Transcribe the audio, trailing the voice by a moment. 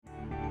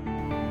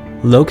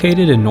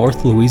Located in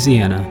North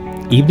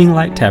Louisiana, Evening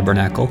Light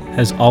Tabernacle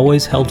has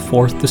always held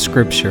forth the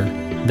scripture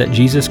that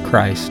Jesus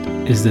Christ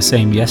is the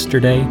same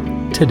yesterday,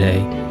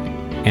 today,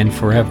 and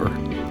forever.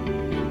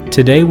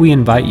 Today we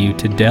invite you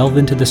to delve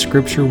into the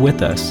scripture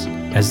with us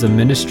as the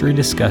ministry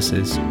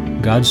discusses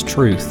God's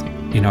truth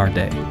in our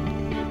day.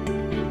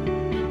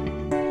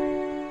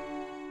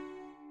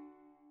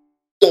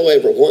 Hello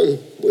everyone,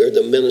 we're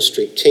the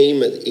ministry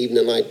team at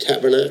Evening Light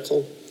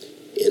Tabernacle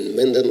in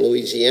Minden,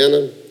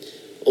 Louisiana.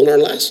 On our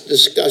last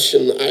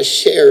discussion, I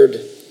shared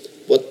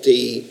what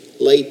the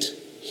late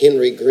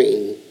Henry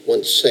Green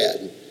once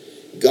said.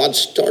 God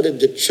started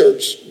the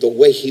church the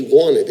way he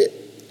wanted it,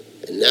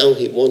 and now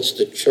he wants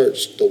the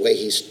church the way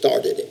he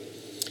started it.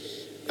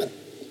 I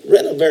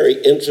read a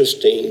very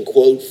interesting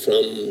quote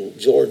from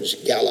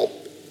George Gallup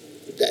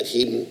that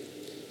he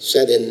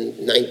said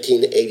in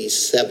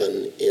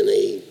 1987 in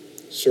a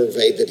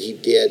survey that he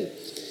did.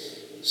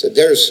 Said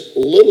there's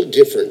little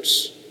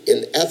difference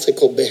in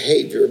ethical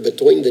behavior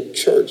between the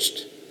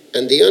churched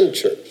and the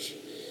unchurched.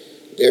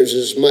 There's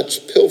as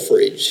much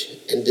pilferage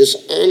and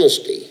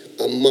dishonesty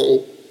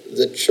among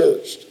the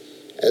churched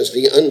as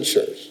the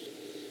unchurched.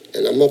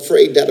 And I'm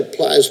afraid that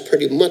applies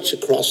pretty much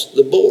across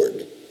the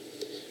board.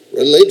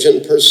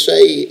 Religion per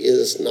se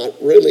is not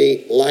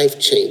really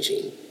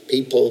life-changing.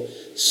 People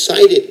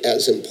cite it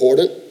as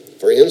important,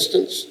 for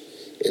instance,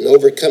 in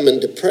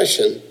overcoming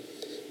depression,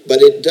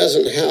 but it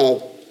doesn't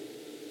have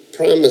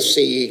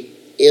primacy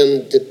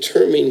in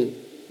determining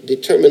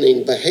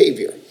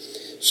behavior.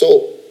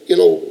 So,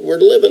 we're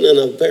living in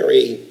a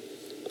very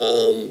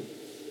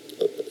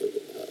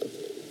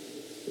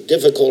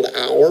difficult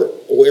hour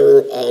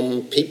where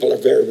people are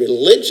very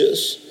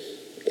religious,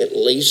 at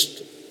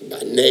least by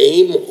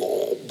name,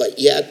 but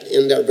yet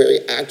in their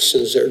very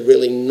actions they're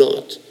really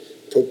not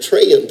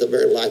portraying the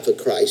very life of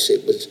Christ.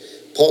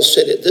 Paul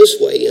said it this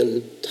way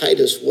in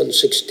Titus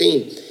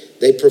 1:16.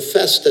 They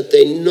profess that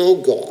they know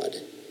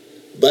God,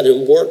 but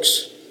in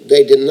works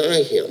they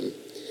deny him,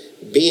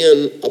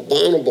 being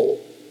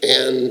abominable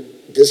and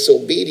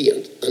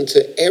disobedient unto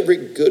every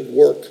good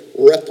work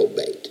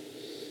reprobate.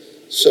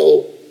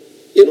 So,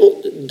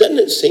 doesn't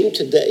it seem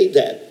today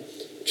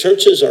that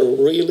churches are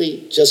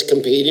really just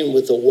competing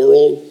with the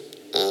world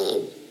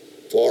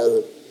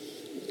for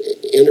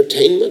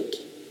entertainment,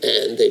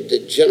 and they've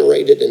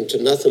degenerated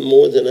into nothing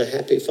more than a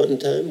happy, fun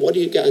time? What do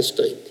you guys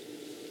think?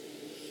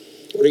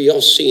 What are y'all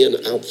seeing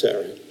out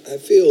there? I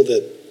feel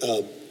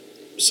that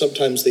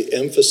sometimes the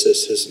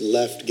emphasis has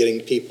left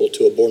getting people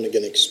to a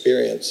born-again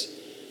experience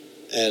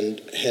and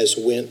has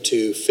went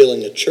to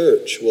filling a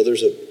church. Well,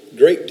 there's a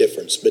great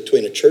difference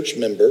between a church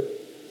member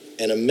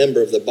and a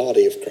member of the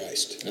body of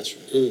Christ. That's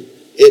right.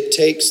 It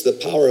takes the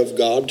power of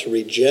God to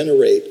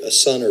regenerate a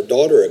son or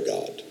daughter of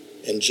God.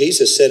 And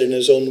Jesus said in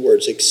his own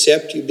words,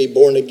 except you be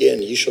born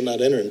again, you shall not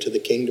enter into the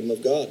kingdom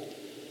of God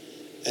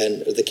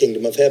and the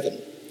kingdom of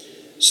heaven.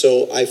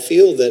 So I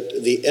feel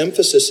that the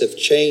emphasis have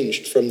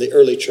changed from the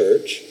early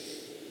church,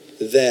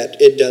 that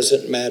it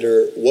doesn't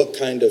matter what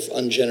kind of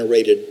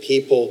ungenerated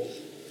people,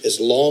 as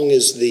long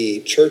as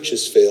the church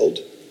is filled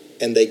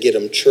and they get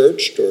them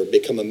churched or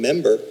become a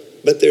member,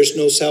 but there's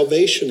no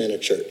salvation in a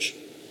church.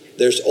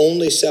 There's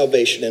only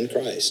salvation in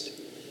Christ.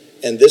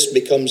 And this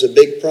becomes a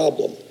big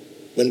problem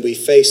when we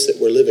face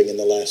that we're living in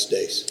the last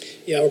days.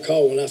 Yeah, I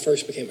recall when I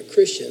first became a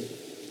Christian,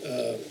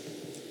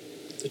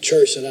 the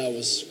church that I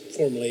was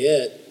formerly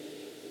at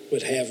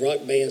would have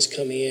rock bands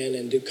come in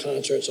and do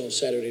concerts on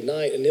Saturday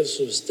night, and this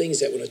was things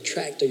that would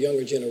attract a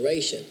younger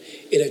generation.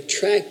 It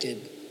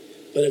attracted,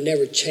 but it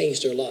never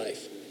changed their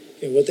life.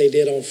 And what they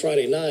did on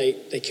Friday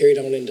night, they carried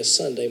on into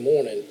Sunday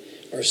morning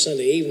or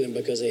Sunday evening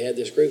because they had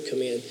this group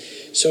come in.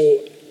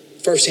 So,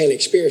 firsthand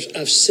experience,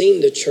 I've seen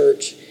the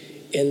church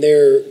and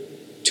their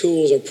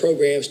tools or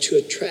programs to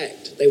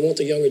attract. They want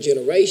the younger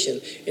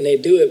generation, and they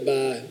do it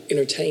by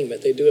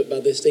entertainment. They do it by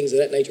these things of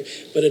that nature,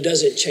 but it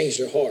doesn't change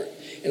their heart.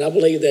 And I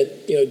believe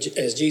that,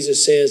 as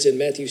Jesus says in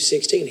Matthew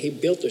 16, he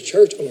built the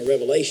church on a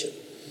revelation.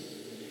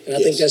 And I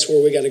think that's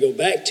where we got to go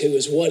back to,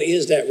 is what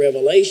is that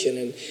revelation?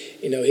 And,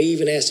 he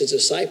even asked his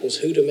disciples,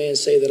 who do men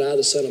say that I,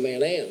 the Son of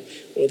Man, am?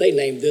 Well, they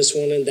named this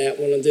one and that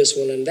one and this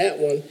one and that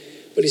one.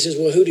 But he says,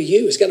 well, who do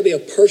you? It's got to be a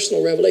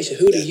personal revelation.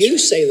 Who do you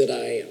say that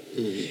I am?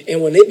 Mm-hmm.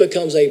 And when it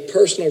becomes a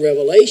personal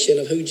revelation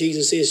of who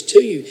Jesus is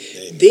to you,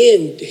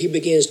 then he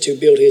begins to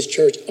build his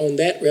church on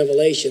that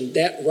revelation,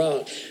 that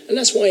rock. And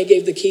that's why he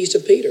gave the keys to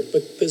Peter,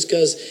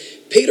 because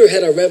Peter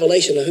had a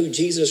revelation of who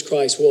Jesus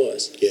Christ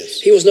was.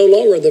 Yes. He was no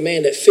longer the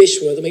man that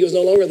fished with him. He was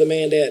no longer the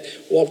man that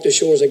walked the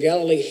shores of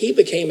Galilee. He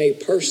became a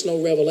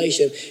personal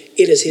revelation.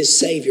 It is his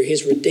Savior,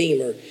 his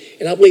Redeemer.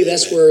 And I believe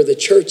that's where the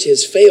church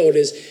has failed,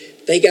 is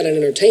they got an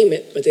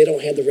entertainment, but they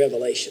don't have the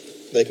revelation.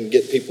 They can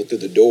get people through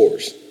the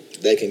doors.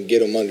 They can get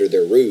them under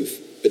their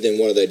roof, but then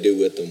what do they do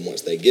with them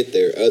once they get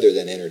there other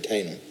than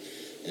entertain them?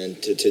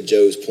 And to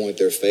Joe's point,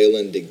 they're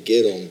failing to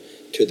get them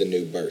to the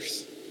new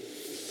birth.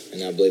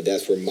 And I believe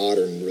that's where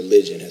modern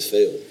religion has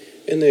failed.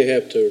 And they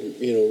have to,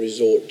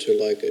 resort to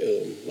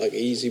like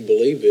easy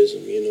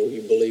believism.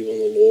 You believe on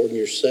the Lord and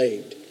you're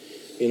saved.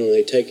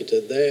 They take it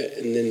to that,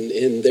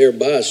 and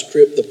thereby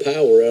strip the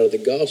power out of the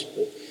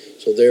gospel.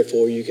 So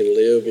therefore, you can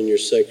live in your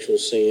sexual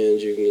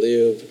sins. You can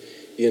live,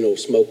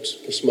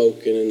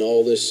 smoking and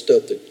all this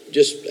stuff that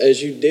just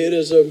as you did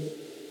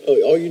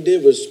all you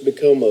did was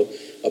become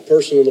a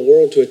person of the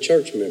world to a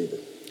church member.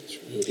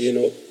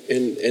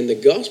 And the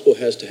gospel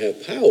has to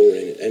have power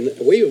in it,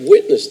 and we have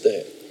witnessed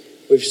that.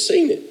 We've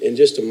seen it in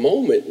just a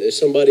moment. There's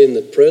somebody in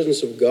the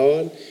presence of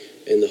God,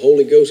 and the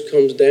Holy Ghost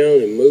comes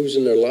down and moves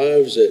in their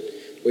lives that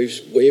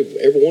we've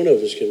every one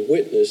of us can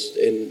witness,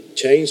 and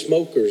chain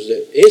smokers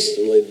that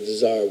instantly the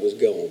desire was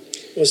gone.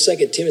 Well,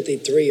 2 Timothy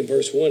 3 and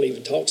verse 1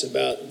 even talks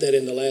about that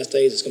in the last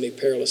days it's going to be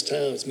perilous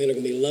times. Men are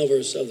going to be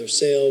lovers of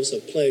themselves,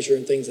 of pleasure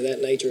and things of that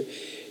nature.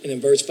 And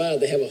in verse 5,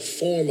 they have a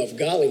form of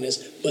godliness,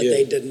 but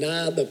they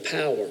deny the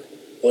power.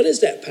 What is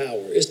that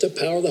power? It's the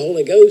power of the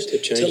Holy Ghost to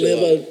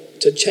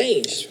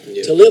change,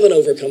 to live an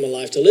overcoming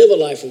life, to live a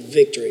life of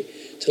victory,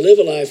 to live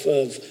a life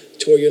of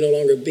to where you're no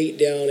longer beat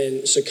down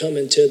and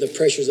succumbing to the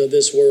pressures of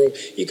this world.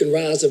 You can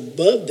rise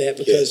above that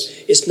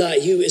because it's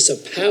not you, it's a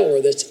power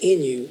that's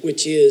in you,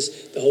 which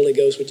is the Holy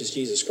Ghost, which is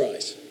Jesus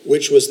Christ.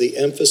 Which was the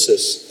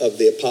emphasis of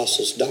the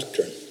apostles'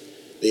 doctrine.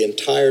 The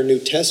entire New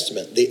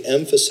Testament, the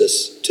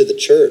emphasis to the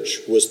church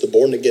was the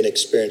born-again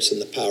experience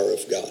and the power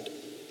of God.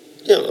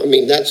 Yeah, I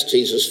mean, that's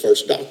Jesus'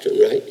 first doctrine,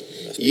 right?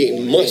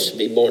 You must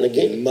be born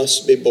again. You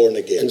must be born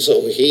again. And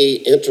so he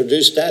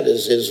introduced that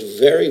as his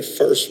very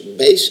first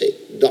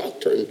basic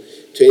doctrine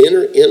to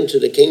enter into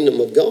the kingdom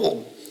of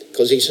God.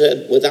 Because he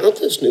said, without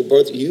this new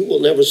birth, you will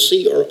never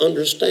see or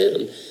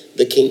understand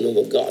the kingdom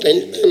of God.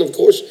 And of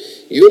course,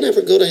 you'll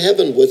never go to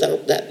heaven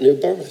without that new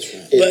birth.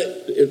 Right.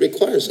 It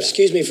requires that.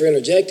 Excuse me for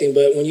interjecting,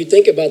 but when you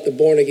think about the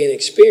born-again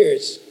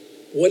experience,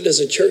 what does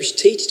a church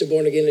teach the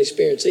born-again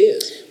experience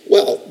is?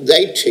 Well,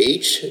 they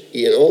teach,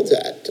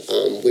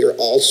 that we're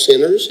all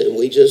sinners, and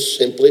we just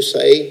simply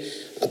say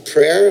a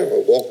prayer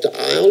or walk the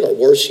aisle, or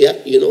worse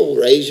yet,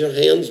 raise your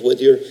hands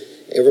with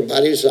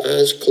everybody's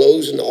eyes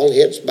closed and all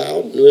heads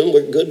bowed, and then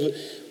we're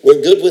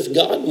good with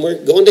God, and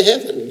we're going to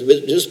heaven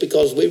just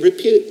because we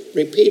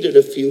repeated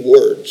a few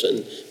words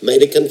and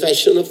made a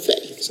confession of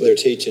faith. So they're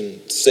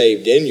teaching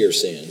saved in your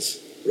sins,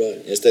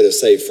 right, instead of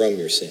saved from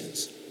your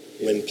sins.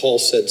 When Paul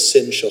said,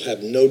 sin shall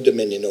have no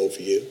dominion over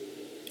you,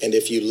 and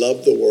if you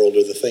love the world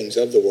or the things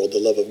of the world, the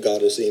love of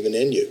God is even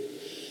in you.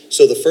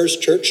 So the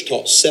first church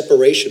taught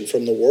separation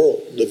from the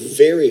world. The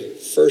very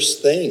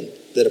first thing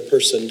that a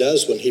person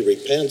does when he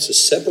repents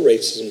is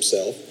separates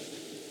himself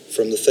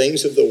from the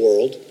things of the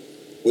world,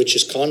 which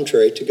is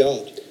contrary to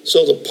God.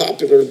 So the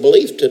popular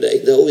belief today,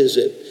 though, is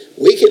that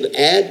we can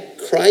add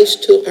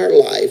Christ to our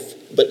life,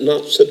 but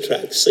not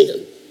subtract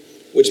sin.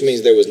 Which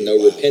means there was no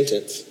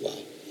repentance. Wow.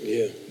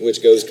 Yeah.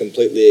 Which goes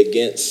completely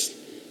against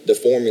the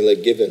formula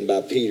given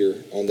by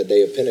Peter on the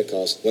day of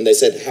Pentecost when they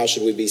said, how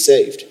should we be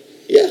saved?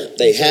 Yeah.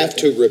 They have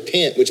to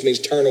repent, which means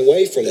turn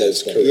away from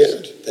those things.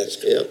 Yeah. That's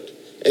correct.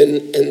 Yeah.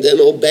 And then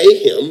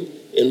obey him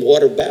in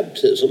water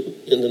baptism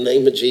in the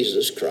name of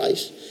Jesus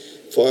Christ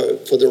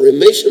for the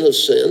remission of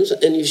sins,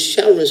 and you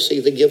shall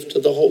receive the gift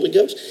of the Holy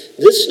Ghost.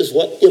 This is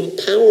what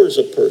empowers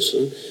a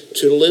person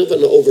to live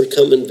an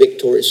overcome and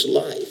victorious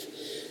life.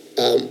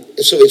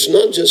 So it's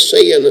not just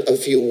saying a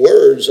few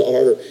words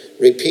or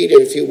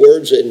repeating a few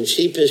words and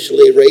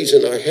sheepishly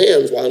raising our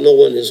hands while no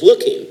one is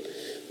looking.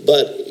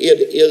 But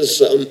it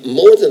is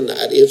more than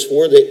that. It's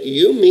where that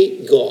you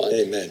meet God.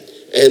 Amen.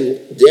 And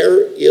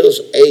there is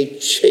a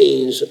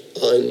change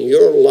on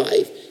your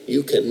life.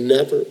 You can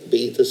never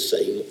be the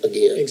same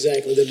again.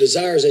 Exactly. The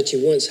desires that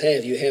you once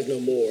had, you have no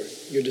more.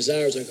 Your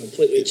desires are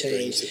completely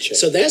changed.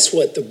 So that's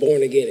what the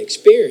born-again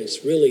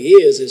experience really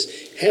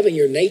is having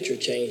your nature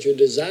change, your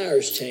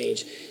desires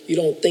change. You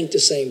don't think the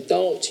same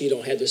thoughts. You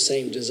don't have the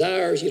same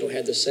desires. You don't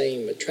have the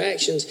same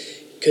attractions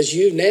because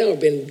you now have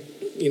been,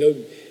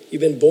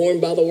 you've been born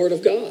by the Word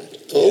of God.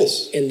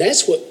 Yes. And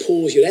that's what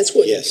pulls you. That's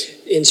what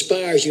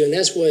inspires you. And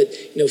that's what,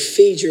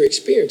 feeds your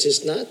experience.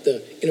 It's not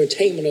the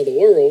entertainment of the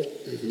world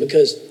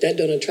because that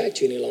doesn't attract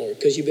you any longer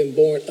because you've been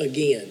born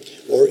again.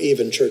 Or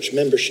even church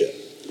membership.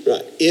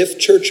 Right. If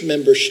church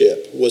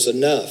membership was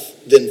enough,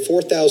 then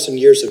 4,000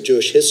 years of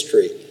Jewish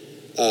history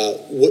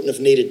wouldn't have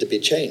needed to be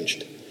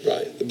changed.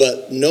 Right.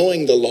 But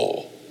knowing the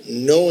law,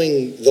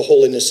 knowing the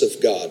holiness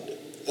of God,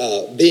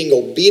 being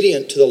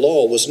obedient to the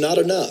law was not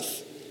enough.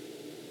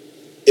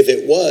 If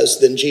it was,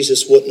 then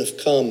Jesus wouldn't have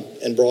come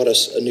and brought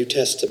us a New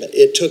Testament.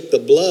 It took the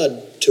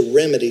blood to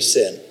remedy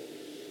sin.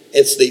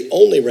 It's the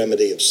only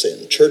remedy of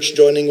sin. Church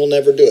joining will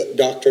never do it.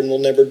 Doctrine will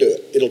never do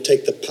it. It'll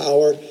take the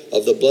power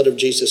of the blood of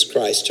Jesus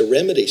Christ to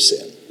remedy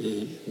sin.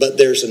 Mm-hmm. But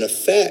there's an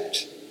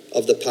effect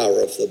of the power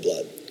of the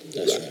blood.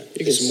 That's right.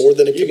 It's more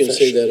than a confession. You can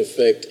see that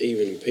effect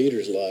even in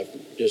Peter's life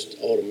just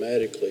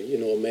automatically.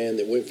 A man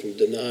that went from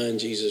denying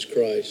Jesus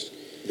Christ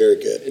very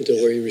good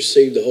until where he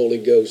received the Holy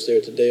Ghost there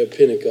at the day of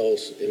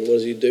Pentecost. And what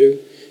does he do?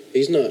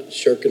 He's not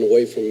shirking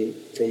away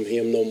from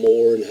him no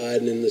more and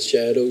hiding in the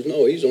shadows.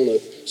 No, he's on a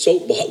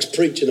soapbox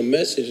preaching a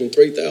message in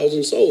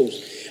 3,000 souls,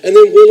 and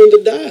then willing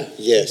to die.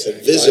 Yes, a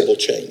visible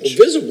change. A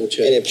visible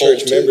change. And if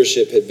church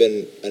membership had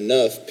been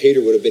enough,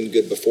 Peter would have been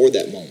good before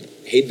that moment.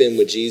 He'd been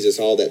with Jesus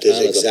all that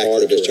time as a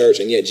part of his church,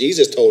 and yet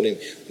Jesus told him,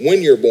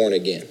 when you're born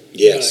again.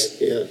 Yes.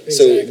 Right. Yeah.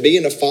 So Exactly.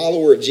 being a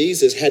follower of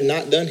Jesus had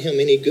not done him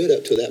any good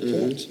up to that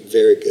point.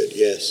 Very good,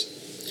 yes.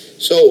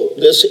 So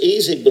this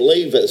easy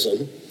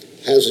believism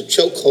has a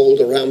chokehold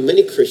around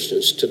many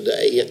Christians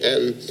today,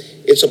 and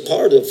it's a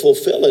part of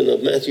fulfilling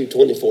of Matthew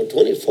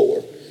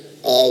 24:24,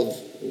 of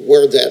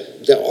where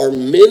that there are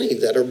many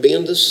that are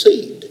being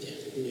deceived,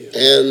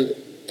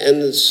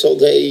 and so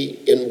they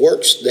in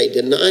works they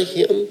deny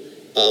him,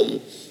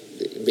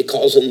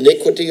 because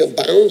iniquity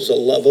abounds, the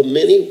love of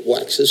many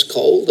waxes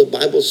cold. The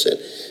Bible said,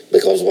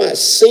 because why?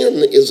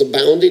 Sin is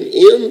abounding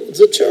in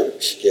the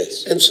church.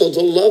 Yes. And so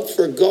the love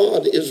for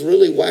God is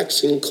really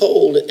waxing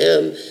cold,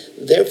 and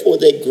therefore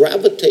they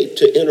gravitate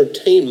to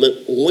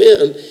entertainment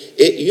when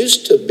it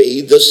used to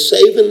be the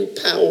saving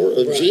power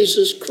of Right.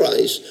 Jesus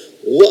Christ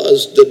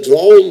was the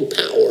drawing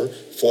power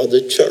for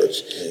the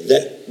church. Amen.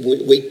 That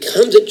we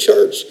come to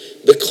church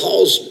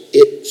because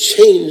it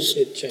changed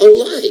It a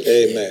life.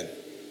 Amen.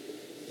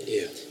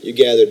 You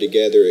gathered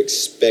together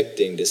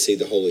expecting to see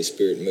the Holy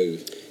Spirit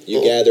move. You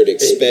Oh, gathered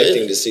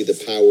expecting amen. to see the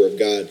power of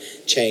God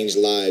change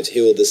lives,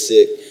 heal the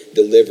sick,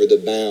 deliver the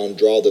bound,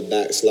 draw the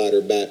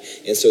backslider back.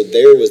 And so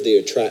there was the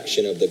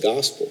attraction of the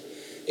gospel.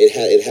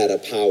 It had a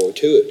power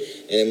to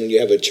it. And when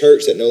you have a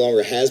church that no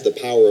longer has the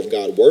power of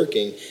God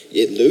working,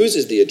 it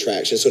loses the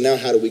attraction. So now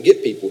how do we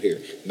get people here?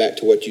 Back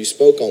to what you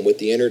spoke on with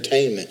the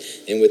entertainment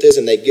and with this,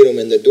 and they get them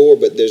in the door,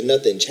 but there's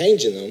nothing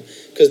changing them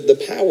because the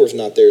power's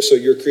not there. So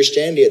your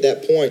Christianity at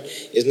that point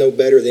is no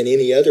better than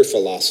any other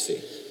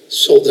philosophy.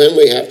 So then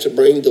we have to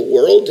bring the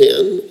world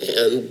in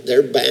and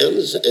their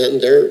bands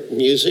and their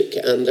music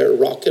and their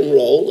rock and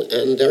roll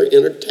and their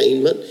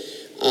entertainment.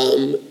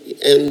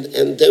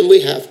 And then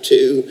we have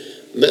to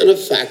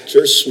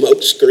manufacture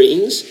smoke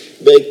screens,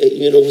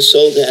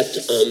 so that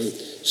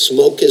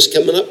smoke is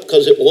coming up,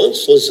 because it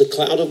once was the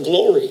cloud of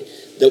glory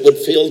that would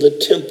fill the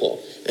temple.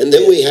 And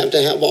then we have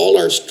to have all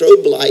our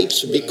strobe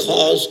lights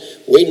because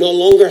we no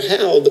longer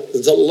have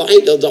the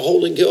light of the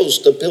Holy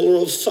Ghost, the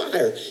pillar of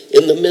fire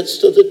in the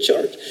midst of the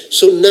church.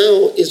 So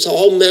now it's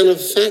all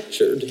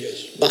manufactured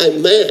by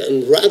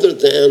man rather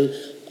than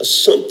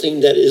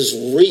something that is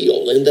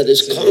real and that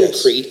is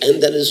concrete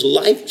and that is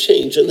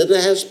life-changing and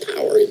that has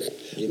power in it.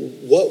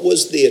 What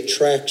was the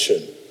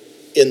attraction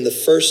in the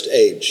first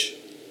age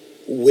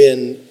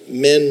when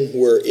men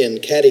were in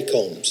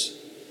catacombs,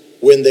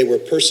 when they were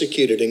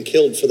persecuted and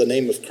killed for the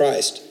name of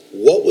Christ?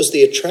 What was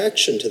the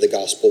attraction to the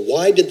gospel?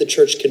 Why did the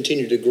church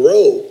continue to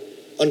grow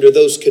under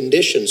those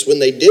conditions when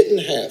they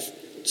didn't have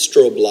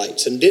strobe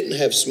lights and didn't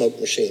have smoke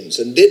machines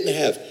and didn't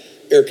have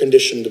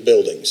air-conditioned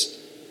buildings?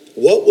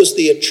 What was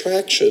the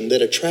attraction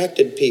that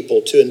attracted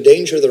people to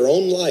endanger their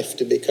own life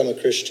to become a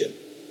Christian?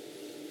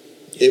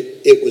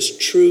 It was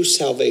true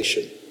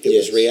salvation. It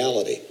was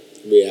reality.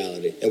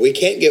 Reality. And we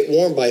can't get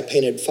warmed by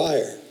painted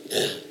fire.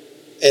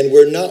 And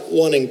we're not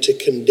wanting to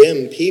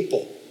condemn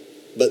people.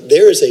 But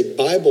there is a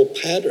Bible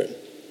pattern.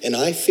 And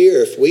I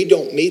fear if we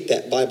don't meet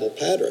that Bible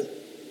pattern,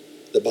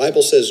 the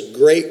Bible says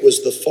great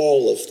was the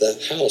fall of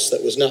the house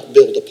that was not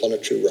built upon a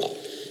true rock.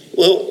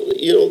 Well,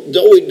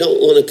 though we don't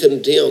want to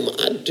condemn,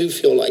 I do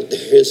feel like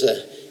there is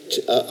a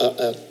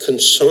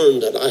concern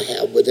that I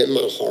have within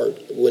my heart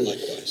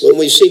when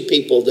we see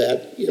people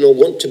that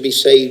want to be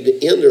saved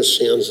in their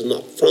sins and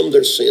not from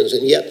their sins,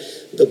 and yet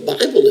the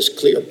Bible is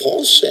clear.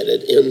 Paul said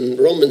it in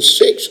Romans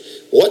 6.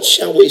 What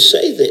shall we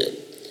say then?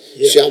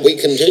 Shall we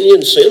continue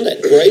in sin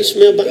that grace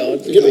may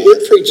abound?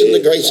 We're preaching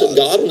the grace of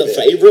God and the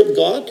favor of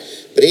God,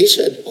 but he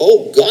said,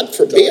 "Oh, God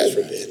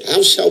forbid!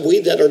 How shall we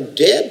that are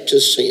dead to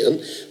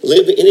sin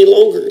live any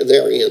longer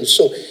therein?"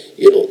 So.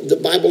 The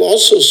Bible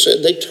also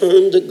said they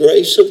turned the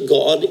grace of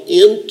God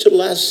into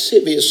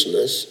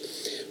lasciviousness,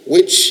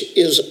 which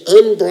is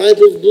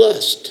unbridled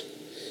lust.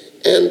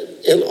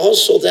 And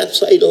also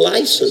that's a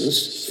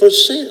license for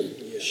sin.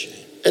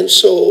 And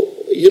so,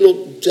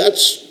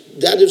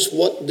 that is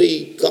what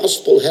the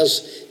gospel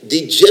has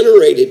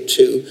degenerated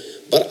to.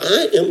 But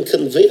I am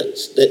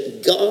convinced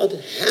that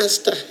God has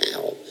to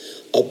have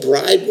a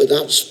bride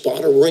without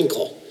spot or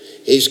wrinkle.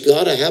 He's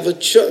got to have a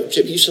church.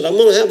 If you said, "I'm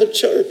going to have a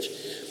church,"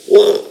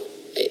 well,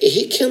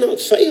 he cannot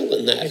fail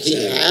in that. Exactly.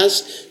 He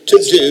has to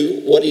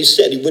do what he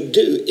said he would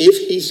do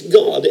if he's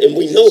God, and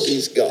we know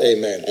he's God.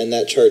 Amen. And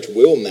that church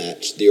will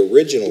match the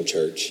original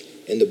church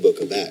in the book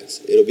of Acts.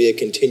 It'll be a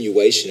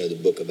continuation of the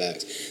book of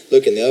Acts.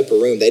 Look, in the upper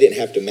room, they didn't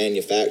have to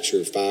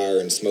manufacture fire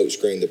and smoke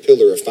screen. The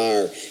pillar of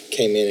fire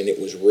came in and it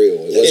was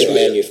real. It wasn't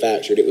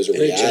manufactured. It was a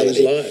reality. It changed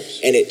lives.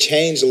 And it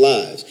changed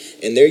lives.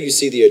 And there you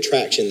see the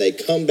attraction. They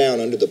come down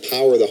under the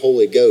power of the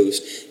Holy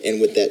Ghost, and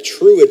with that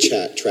true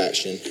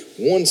attraction,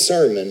 one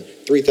sermon,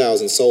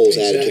 3,000 souls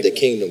added to the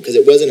kingdom, because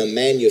it wasn't a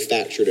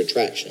manufactured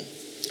attraction.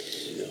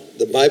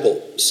 The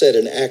Bible said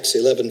in Acts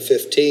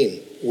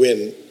 11:15,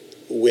 when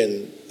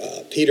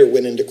Peter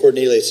went into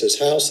Cornelius'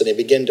 house, and he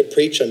began to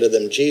preach unto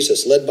them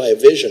Jesus, led by a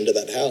vision to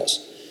that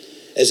house.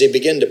 As he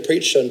began to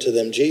preach unto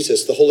them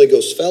Jesus, the Holy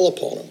Ghost fell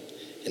upon him.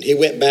 And he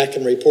went back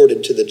and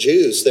reported to the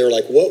Jews. They were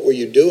like, what were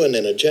you doing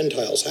in a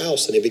Gentile's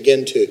house? And he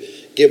began to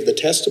give the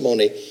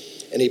testimony.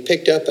 And he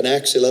picked up in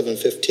Acts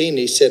 11:15,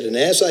 he said, and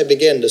as I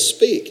began to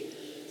speak,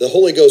 the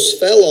Holy Ghost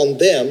fell on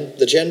them,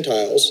 the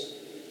Gentiles,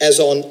 as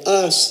on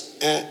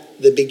us at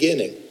the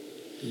beginning.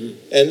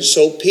 And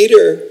so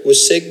Peter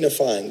was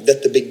signifying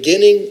that the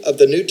beginning of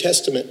the New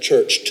Testament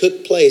church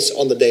took place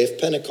on the day of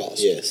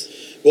Pentecost. Yes.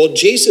 Well,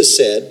 Jesus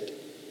said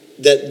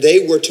that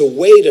they were to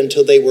wait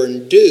until they were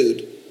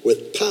endued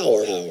with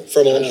power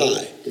from on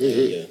high.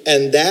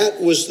 And that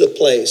was the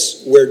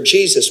place where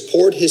Jesus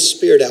poured his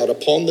Spirit out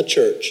upon the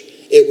church.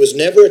 It was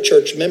never a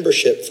church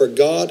membership, for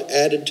God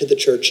added to the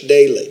church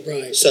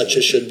daily, such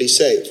as should be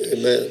saved.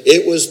 Amen.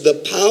 It was the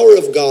power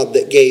of God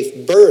that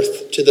gave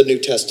birth to the New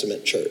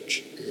Testament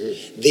church.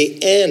 The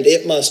end,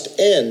 it must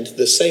end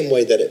the same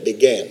way that it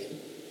began.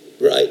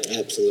 Right.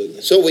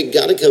 Absolutely. So we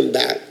got to come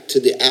back to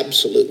the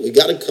absolute. We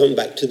got to come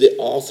back to the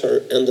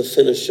author and the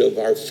finisher of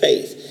our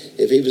faith.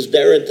 If he was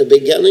there at the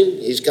beginning,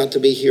 he's got to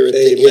be here at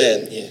the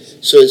end. Yes.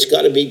 So it's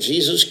got to be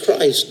Jesus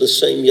Christ, the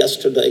same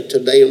yesterday,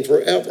 today, and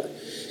forever.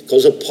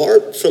 Because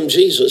apart from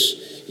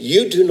Jesus,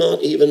 you do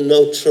not even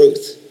know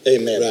truth.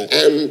 Amen. Right.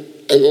 And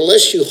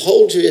unless you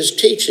hold to his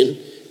teaching,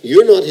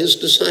 you're not his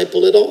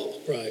disciple at all.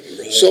 Right.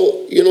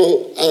 So,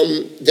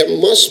 there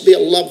must be a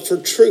love for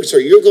truth, or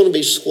you're going to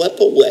be swept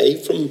away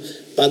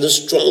by the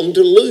strong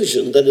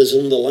delusion that is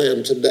in the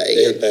land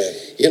today.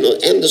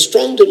 And the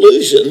strong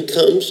delusion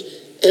comes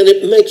and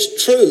it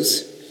makes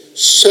truth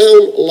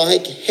sound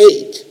like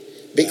hate,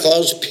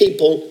 because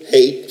people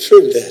hate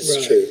truth.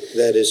 That's true.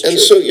 That is true. And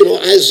so,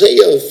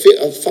 Isaiah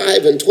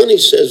 5:20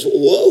 says,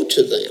 woe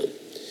to them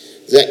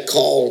that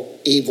call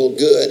evil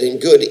good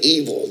and good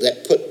evil,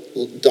 that put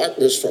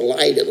darkness for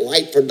light and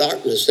light for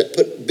darkness, that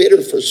put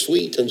bitter for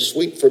sweet and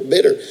sweet for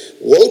bitter.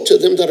 Woe to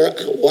them that are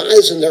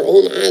wise in their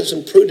own eyes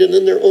and prudent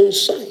in their own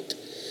sight.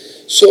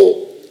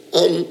 So,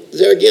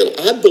 there again,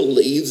 I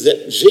believe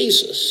that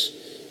Jesus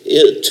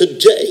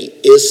today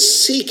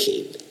is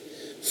seeking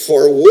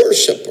for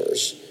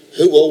worshipers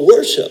who will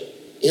worship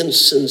in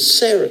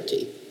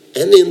sincerity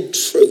and in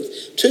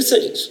truth. Two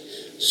things: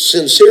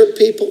 sincere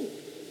people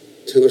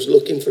who are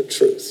looking for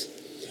truth.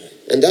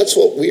 And that's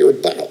what we're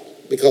about,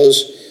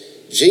 because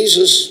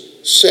Jesus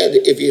said,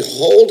 if you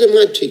hold to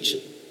my teaching,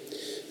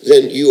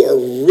 then you are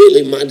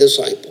really my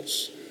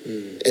disciples.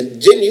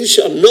 And then you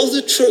shall know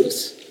the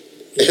truth,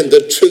 and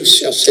the truth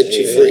shall set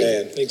you free.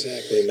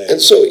 Exactly. Amen.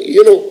 And so,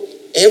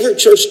 every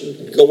church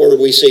goer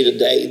we see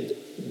today,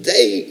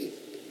 they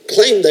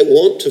claim they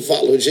want to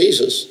follow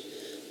Jesus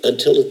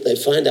until they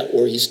find out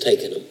where he's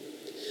taking them.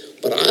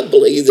 But I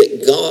believe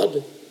that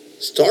God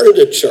started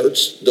a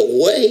church the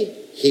way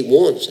he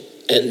wants it.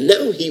 And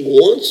now he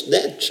wants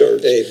that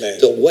church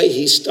the way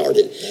he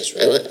started. That's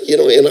right. And,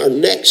 in our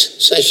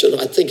next session,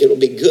 I think it'll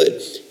be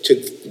good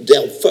to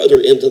delve further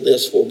into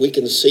this, where we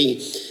can see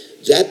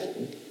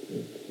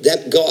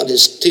that God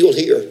is still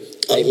here,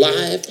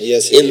 alive,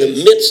 in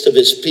the midst of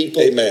his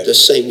people, the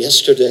same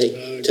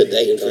yesterday,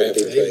 today, and forever.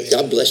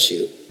 God bless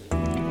you.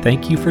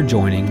 Thank you for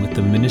joining with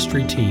the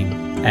ministry team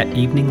at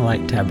Evening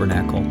Light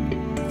Tabernacle.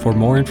 For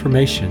more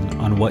information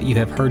on what you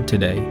have heard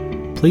today,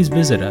 please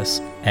visit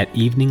us at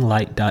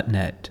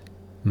eveninglight.net.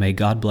 May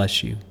God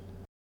bless you.